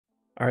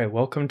All right,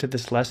 welcome to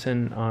this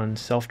lesson on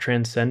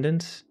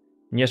self-transcendence.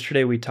 And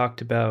yesterday we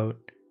talked about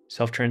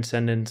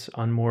self-transcendence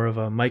on more of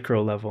a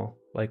micro level,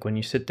 like when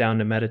you sit down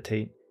to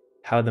meditate,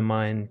 how the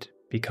mind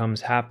becomes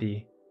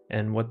happy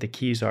and what the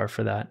keys are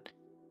for that.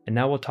 And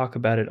now we'll talk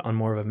about it on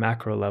more of a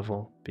macro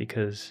level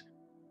because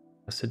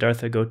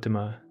Siddhartha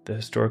Gautama, the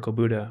historical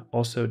Buddha,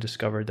 also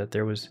discovered that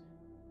there was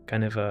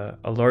kind of a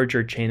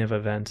larger chain of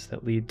events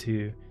that lead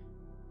to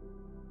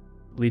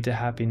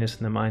happiness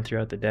in the mind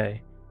throughout the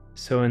day.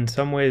 So in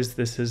some ways,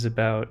 this is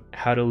about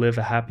how to live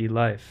a happy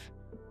life.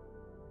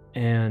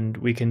 And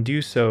we can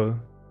do so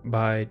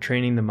by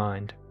training the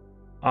mind.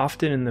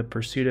 Often in the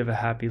pursuit of a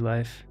happy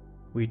life,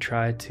 we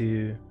try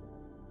to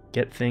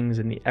get things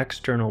in the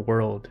external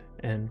world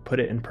and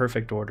put it in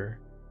perfect order.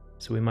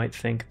 So we might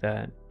think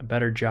that a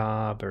better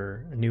job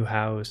or a new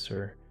house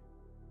or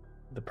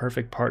the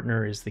perfect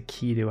partner is the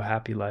key to a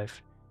happy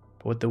life.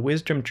 But what the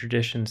wisdom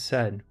tradition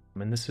said,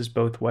 and this is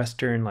both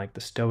Western, like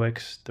the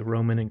Stoics, the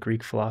Roman and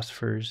Greek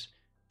philosophers,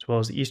 as well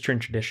as Eastern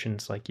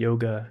traditions like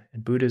yoga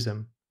and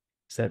Buddhism,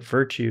 is that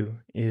virtue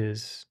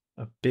is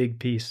a big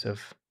piece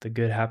of the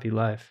good, happy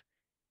life.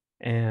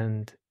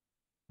 And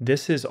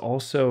this is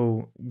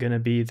also going to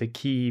be the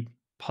key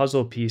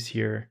puzzle piece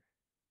here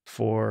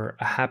for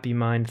a happy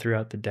mind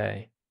throughout the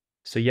day.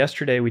 So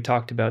yesterday we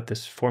talked about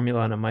this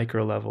formula on a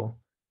micro level,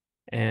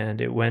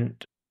 and it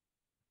went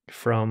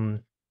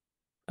from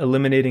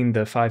eliminating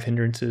the 5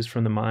 hindrances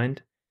from the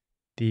mind,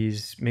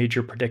 these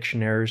major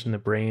prediction errors in the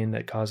brain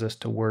that cause us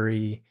to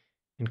worry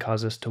and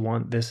cause us to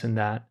want this and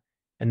that.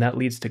 And that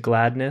leads to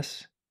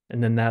gladness.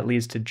 And then that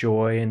leads to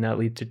joy. And that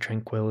leads to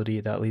tranquility.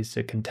 That leads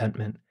to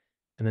contentment.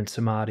 And then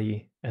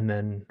samadhi. And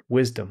then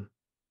wisdom.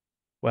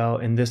 Well,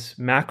 in this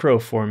macro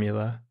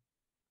formula,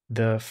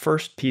 the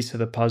first piece of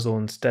the puzzle,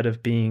 instead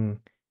of being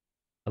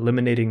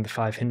eliminating the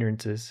 5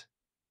 hindrances,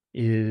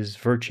 is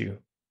virtue.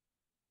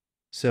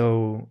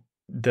 So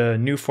the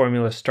new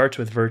formula starts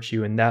with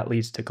virtue, and that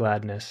leads to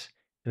gladness,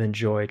 and then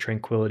joy,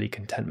 tranquility,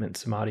 contentment,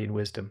 samadhi, and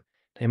wisdom.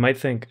 Now you might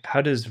think,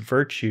 how does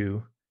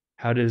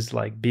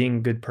like being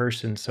a good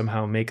person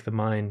somehow make the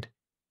mind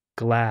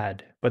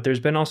glad? But there's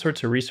been all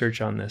sorts of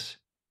research on this.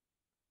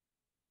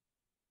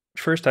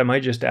 First, I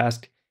might just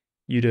ask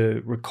you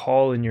to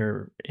recall in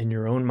your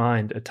own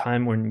mind a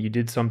time when you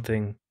did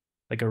something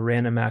like a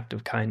random act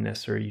of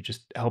kindness, or you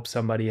just helped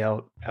somebody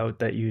out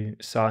that you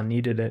saw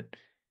needed it.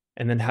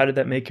 And then how did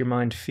that make your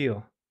mind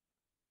feel?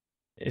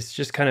 It's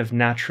just kind of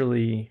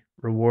naturally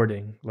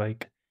rewarding.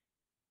 Like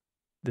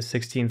the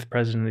 16th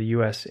president of the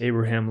US,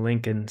 Abraham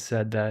Lincoln,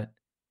 said that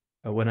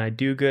when I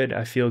do good,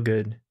 I feel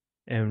good.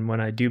 And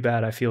when I do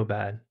bad, I feel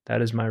bad.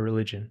 That is my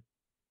religion.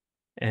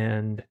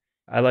 And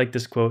I like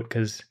this quote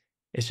because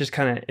it's just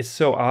it's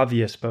so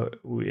obvious, but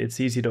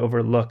it's easy to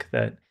overlook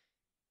that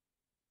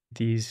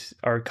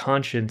our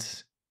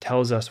conscience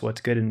tells us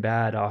what's good and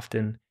bad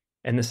often.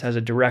 And this has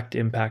a direct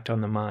impact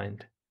on the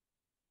mind.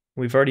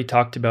 We've already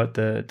talked about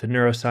the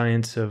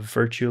neuroscience of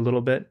virtue a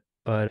little bit,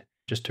 but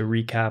just to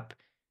recap,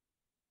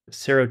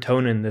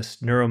 serotonin, this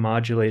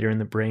neuromodulator in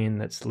the brain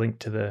that's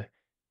linked to the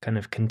kind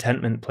of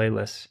contentment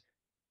playlist,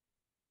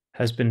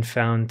 has been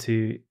found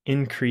to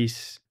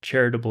increase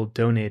charitable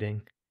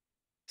donating.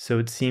 So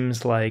it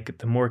seems like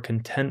the more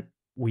content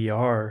we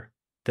are,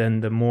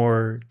 then the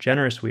more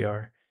generous we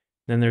are.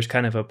 Then there's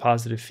kind of a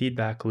positive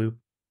feedback loop.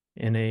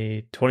 In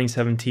a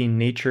 2017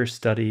 Nature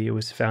study, it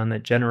was found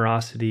that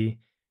generosity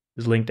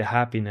is linked to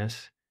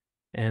happiness.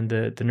 And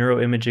the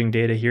neuroimaging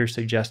data here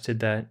suggested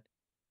that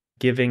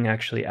giving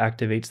actually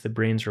activates the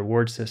brain's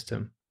reward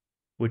system,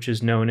 which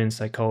is known in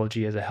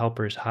psychology as a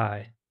helper's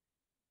high.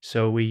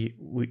 So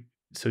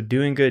so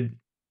doing good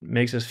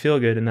makes us feel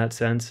good in that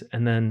sense.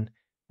 And then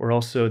we're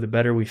also, the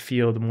better we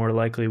feel, the more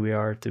likely we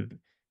are to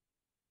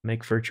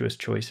make virtuous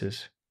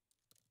choices.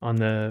 On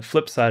the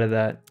flip side of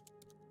that,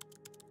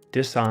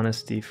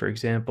 dishonesty, for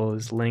example,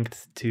 is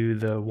linked to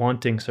the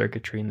wanting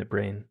circuitry in the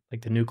brain,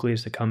 like the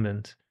nucleus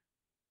accumbens.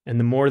 And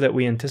the more that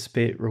we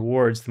anticipate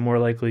rewards, the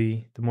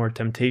more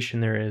temptation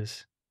there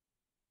is.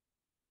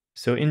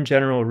 So in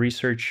general,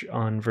 research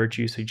on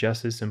virtue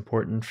suggests it's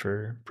important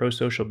for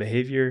pro-social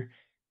behavior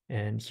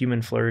and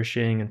human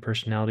flourishing and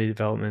personality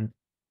development.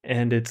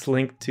 And it's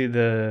linked to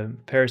the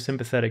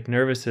parasympathetic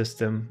nervous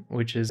system,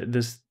 which is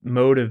this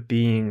mode of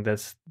being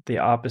that's the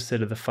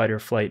opposite of the fight or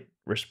flight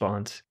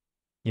response.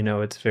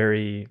 It's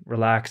very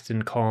relaxed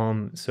and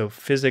calm. So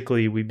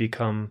physically, we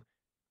become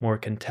more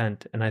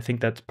content. And I think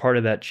that's part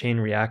of that chain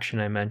reaction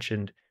I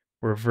mentioned,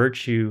 where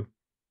virtue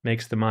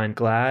makes the mind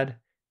glad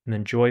and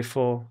then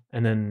joyful,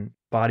 and then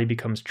body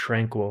becomes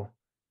tranquil.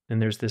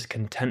 And there's this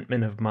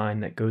contentment of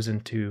mind that goes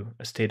into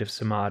a state of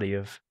samadhi,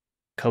 of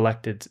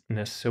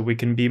collectedness. So we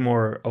can be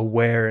more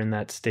aware in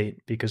that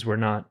state because we're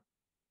not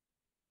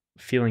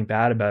feeling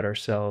bad about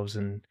ourselves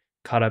and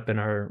caught up in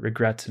our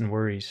regrets and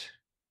worries.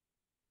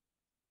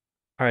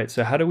 All right,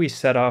 so how do we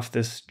set off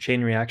this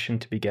chain reaction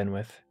to begin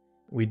with?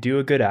 We do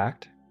a good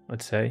act,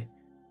 let's say,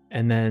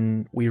 and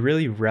then we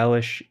really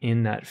relish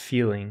in that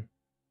feeling,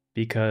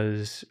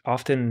 because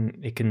often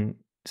it can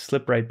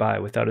slip right by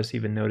without us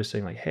even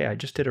noticing, like, hey, I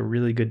just did a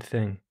really good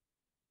thing.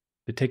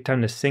 to take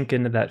time to sink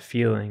into that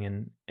feeling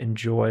and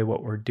enjoy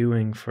what we're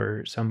doing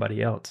for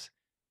somebody else,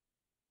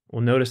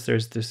 we'll notice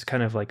there's this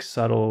kind of like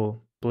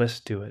subtle bliss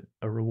to it,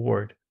 a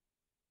reward.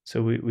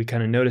 So we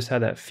kind of notice how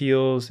that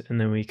feels, and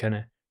then we kind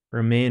of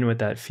remain with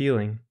that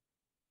feeling.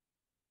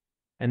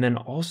 And then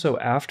also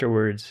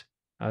afterwards,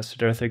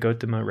 Siddhartha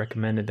Gautama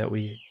recommended that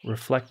we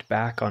reflect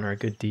back on our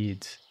good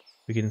deeds.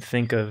 We can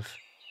think of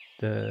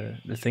the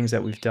things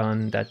that we've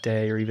done that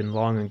day or even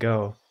long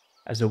ago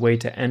as a way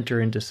to enter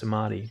into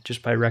samadhi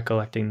just by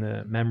recollecting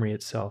the memory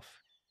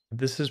itself.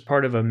 This is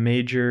part of a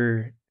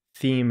major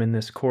theme in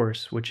this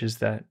course, which is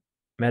that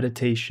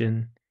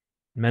meditation,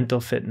 mental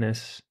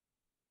fitness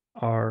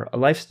are a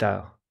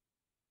lifestyle,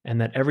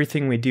 and that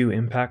everything we do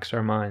impacts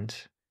our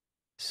minds.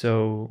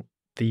 So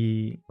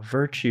the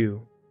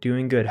virtue,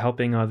 doing good,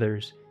 helping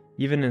others,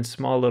 even in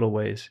small little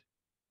ways,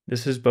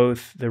 this is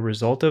both the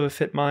result of a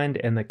fit mind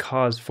and the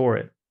cause for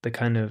it, the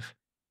kind of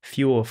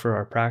fuel for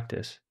our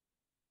practice.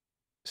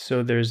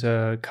 So there's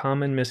a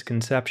common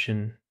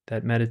misconception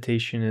that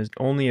meditation is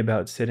only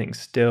about sitting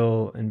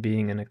still and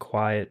being in a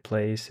quiet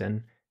place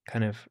and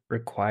kind of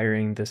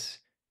requiring this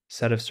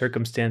set of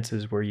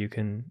circumstances where you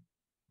can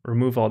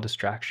remove all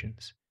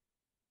distractions.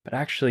 But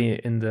actually,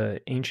 in the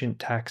ancient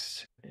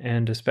texts,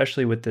 and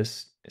especially with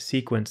this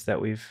sequence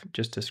that we've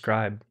just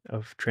described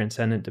of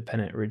transcendent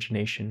dependent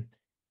origination,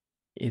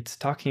 it's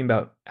talking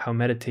about how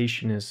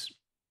meditation is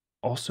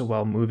also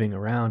while moving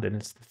around, and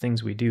it's the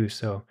things we do.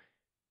 So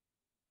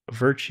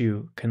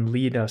virtue can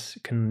lead us,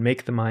 can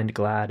make the mind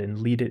glad and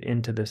lead it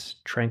into this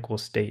tranquil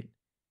state.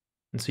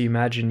 And so you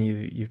imagine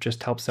you've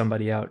just helped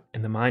somebody out,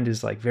 and the mind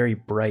is like very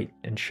bright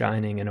and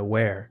shining and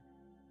aware,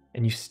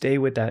 and you stay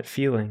with that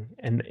feeling,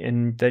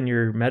 and then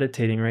you're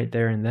meditating right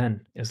there and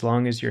then, as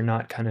long as you're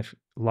not kind of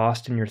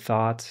lost in your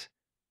thoughts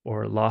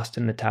or lost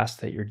in the task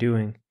that you're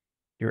doing.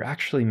 You're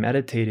actually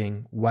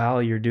meditating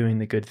while you're doing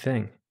the good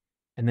thing,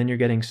 and then you're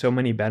getting so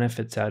many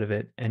benefits out of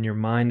it, and your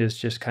mind is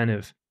just kind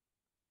of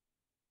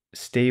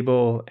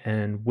stable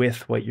and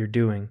with what you're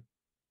doing.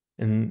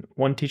 And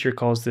one teacher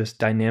calls this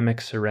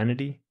dynamic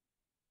serenity.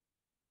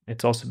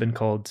 It's also been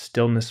called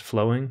stillness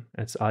flowing.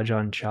 That's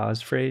Ajahn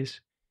Chah's phrase.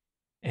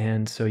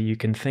 And so you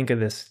can think of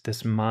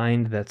this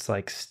mind that's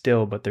like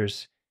still, but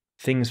there's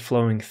things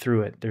flowing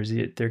through it.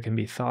 There can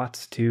be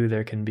thoughts too.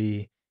 There can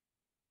be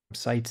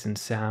sights and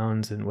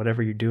sounds, and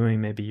whatever you're doing.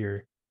 Maybe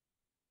you're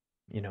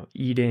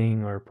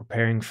eating or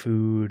preparing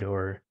food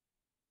or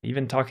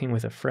even talking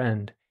with a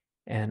friend,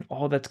 and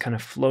all that's kind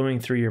of flowing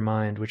through your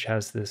mind, which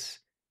has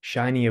this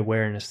shiny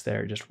awareness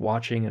there, just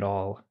watching it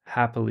all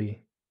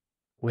happily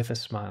with a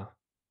smile.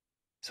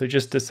 So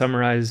just to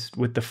summarize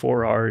with the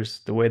 4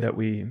 R's, the way that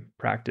we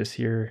practice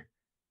here,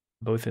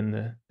 both in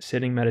the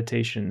sitting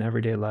meditation and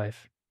everyday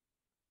life,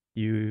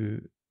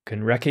 you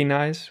can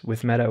recognize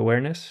with meta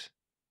awareness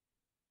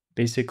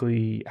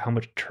basically how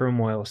much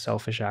turmoil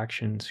selfish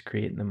actions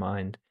create in the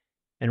mind,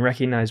 and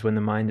recognize when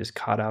the mind is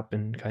caught up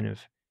in kind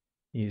of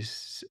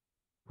these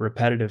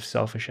repetitive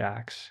selfish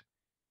acts,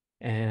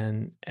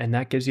 and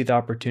that gives you the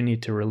opportunity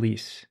to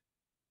release.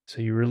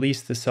 So you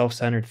release the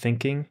self-centered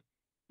thinking,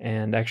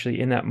 and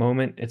actually in that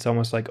moment it's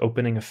almost like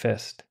opening a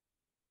fist.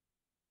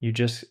 You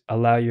just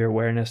allow your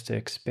awareness to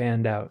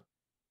expand out,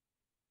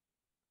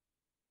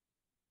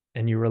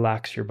 and you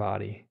relax your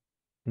body,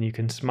 and you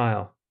can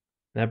smile.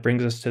 And that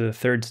brings us to the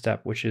third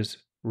step, which is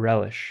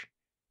relish.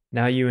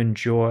 Now you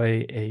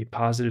enjoy a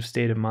positive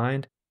state of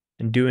mind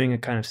and doing a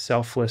kind of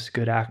selfless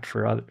good act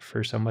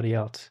for somebody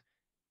else.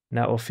 And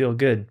that will feel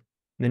good. And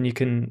then you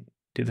can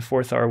do the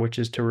 4th R, which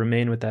is to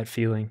remain with that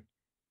feeling.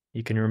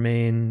 You can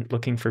remain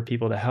looking for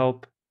people to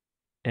help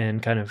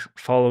and kind of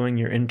following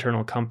your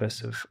internal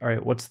compass of, all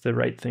right, what's the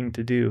right thing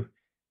to do?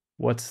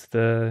 What's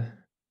a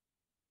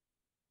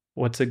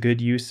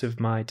good use of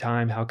my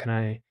time? How can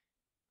I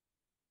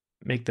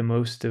make the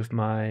most of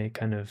my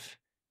kind of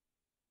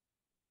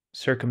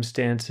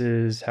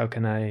circumstances? How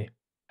can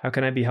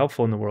I be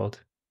helpful in the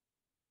world?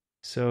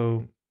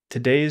 So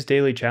today's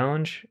daily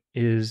challenge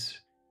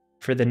is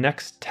for the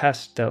next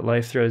test that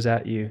life throws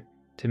at you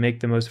to make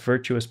the most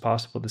virtuous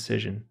possible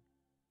decision.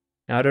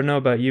 Now, I don't know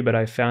about you, but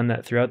I found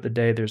that throughout the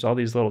day, there's all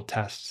these little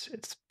tests.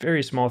 It's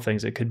very small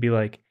things. It could be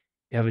like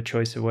you have a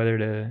choice of whether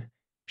to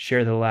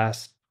share the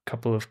last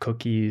couple of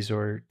cookies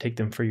or take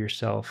them for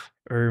yourself.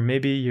 Or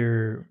maybe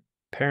your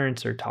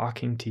parents are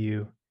talking to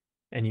you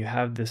and you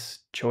have this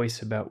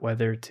choice about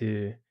whether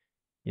to,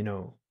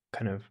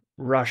 kind of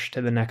rush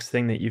to the next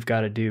thing that you've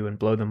got to do and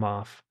blow them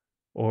off,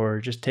 or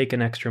just take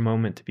an extra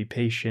moment to be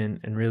patient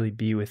and really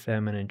be with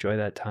them and enjoy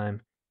that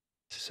time.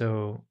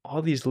 So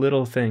all these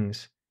little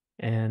things,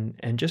 and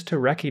just to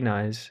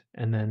recognize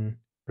and then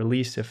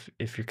release if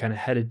you're kind of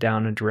headed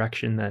down a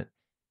direction that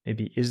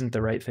maybe isn't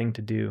the right thing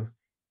to do,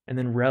 and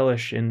then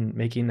relish in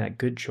making that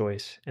good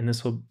choice. And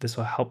this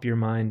will help your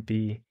mind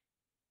be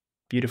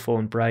beautiful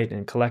and bright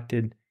and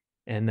collected,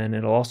 and then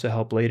it'll also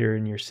help later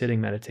in your sitting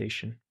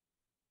meditation.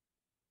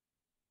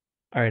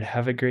 All right,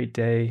 have a great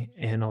day,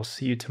 and I'll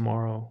see you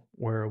tomorrow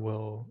where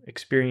we'll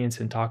experience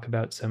and talk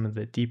about some of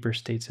the deeper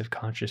states of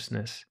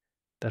consciousness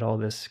that all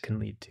this can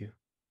lead to.